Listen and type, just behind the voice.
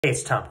Hey,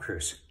 it's Tom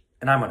Cruise,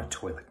 and I'm on a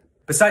toilet.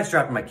 Besides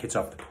dropping my kids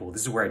off at the pool,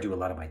 this is where I do a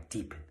lot of my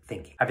deep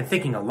thinking. I've been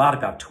thinking a lot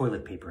about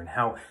toilet paper and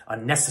how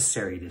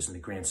unnecessary it is in the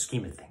grand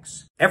scheme of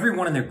things.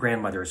 Everyone and their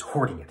grandmother is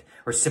hoarding it,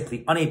 or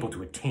simply unable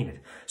to attain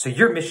it. So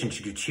your mission,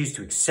 should you choose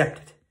to accept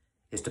it,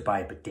 is to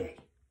buy a bidet.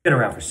 It's been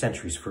around for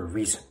centuries for a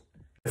reason.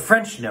 The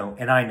French know,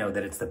 and I know,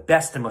 that it's the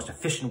best and most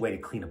efficient way to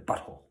clean a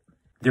butthole.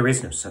 There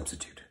is no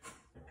substitute.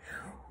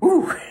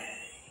 Ooh,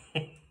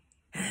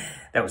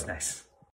 that was nice.